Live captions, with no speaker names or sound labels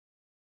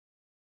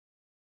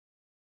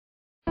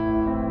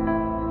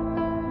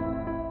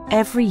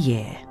Every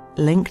year,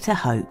 Link to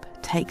Hope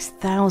takes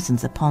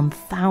thousands upon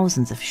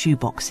thousands of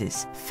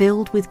shoeboxes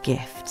filled with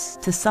gifts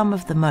to some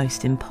of the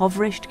most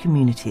impoverished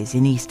communities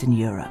in Eastern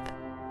Europe.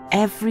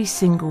 Every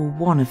single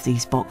one of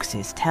these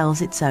boxes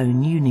tells its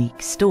own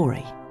unique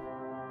story.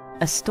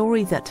 A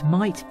story that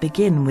might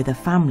begin with a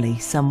family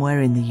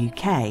somewhere in the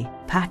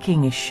UK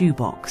packing a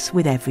shoebox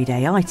with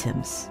everyday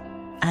items,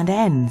 and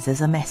ends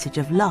as a message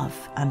of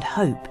love and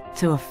hope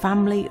to a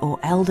family or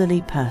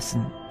elderly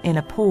person in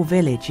a poor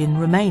village in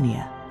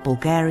Romania,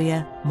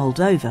 Bulgaria,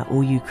 Moldova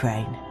or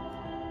Ukraine.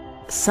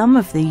 Some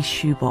of these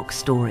shoebox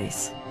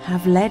stories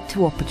have led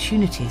to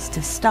opportunities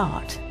to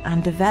start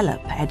and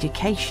develop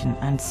education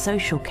and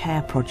social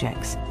care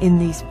projects in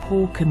these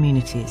poor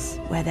communities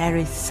where there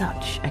is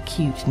such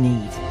acute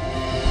need.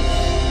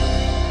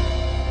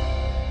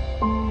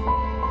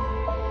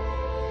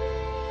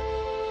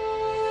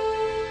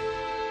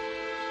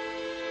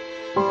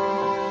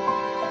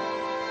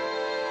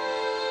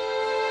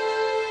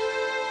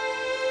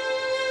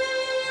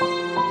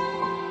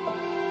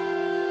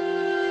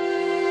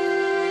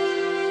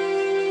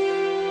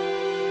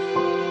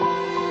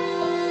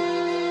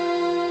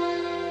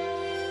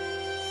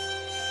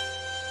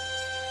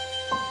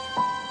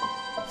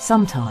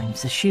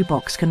 Sometimes a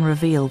shoebox can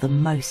reveal the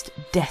most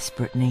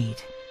desperate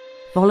need.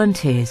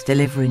 Volunteers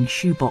delivering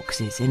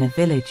shoeboxes in a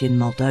village in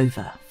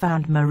Moldova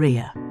found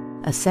Maria,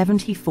 a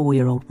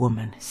 74-year-old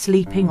woman,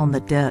 sleeping on the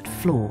dirt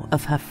floor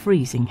of her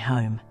freezing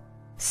home.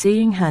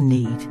 Seeing her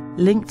need,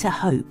 Link to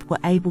Hope were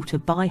able to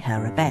buy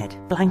her a bed,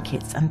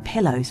 blankets and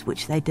pillows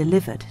which they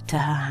delivered to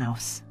her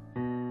house.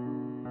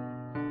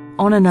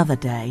 On another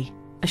day,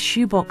 a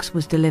shoebox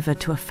was delivered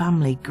to a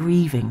family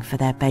grieving for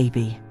their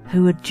baby,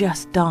 who had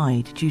just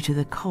died due to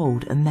the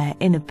cold and their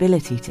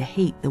inability to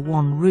heat the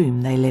one room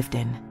they lived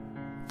in.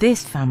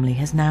 This family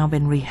has now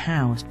been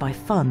rehoused by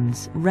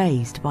funds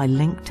raised by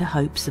Link to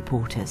Hope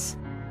supporters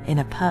in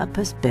a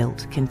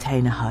purpose-built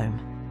container home.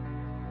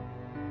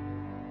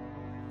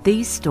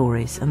 These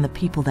stories and the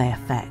people they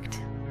affect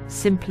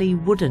simply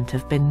wouldn't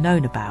have been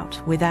known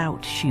about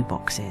without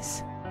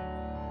shoeboxes.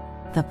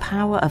 The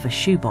power of a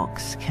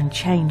shoebox can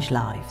change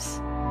lives.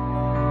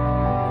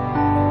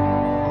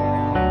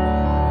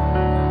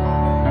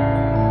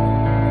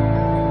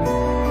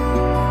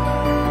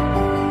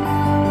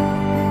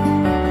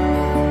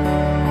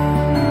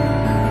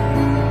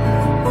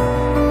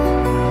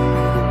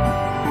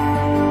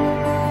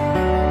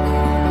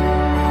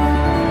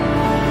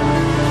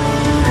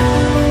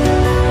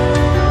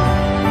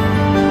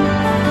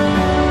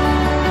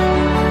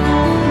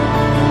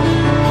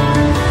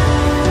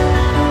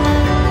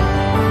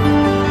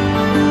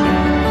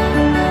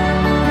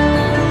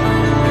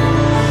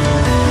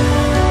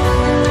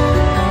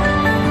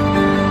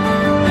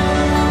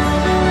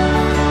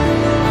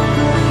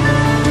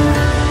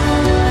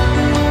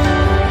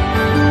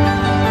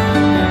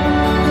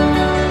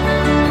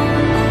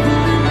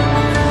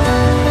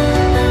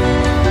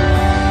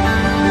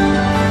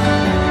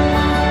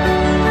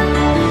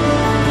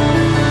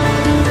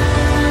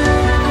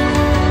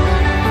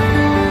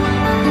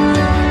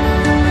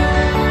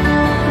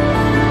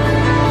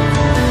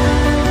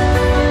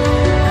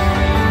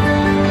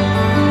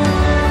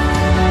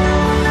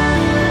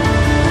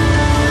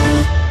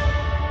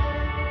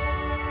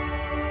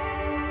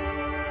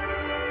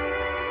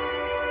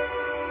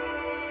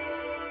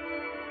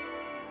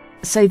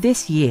 So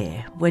this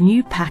year, when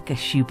you pack a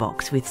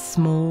shoebox with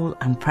small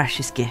and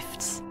precious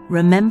gifts,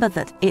 remember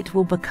that it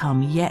will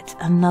become yet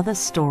another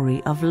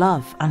story of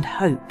love and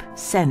hope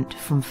sent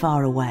from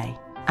far away,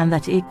 and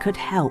that it could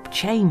help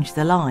change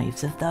the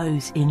lives of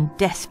those in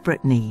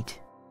desperate need.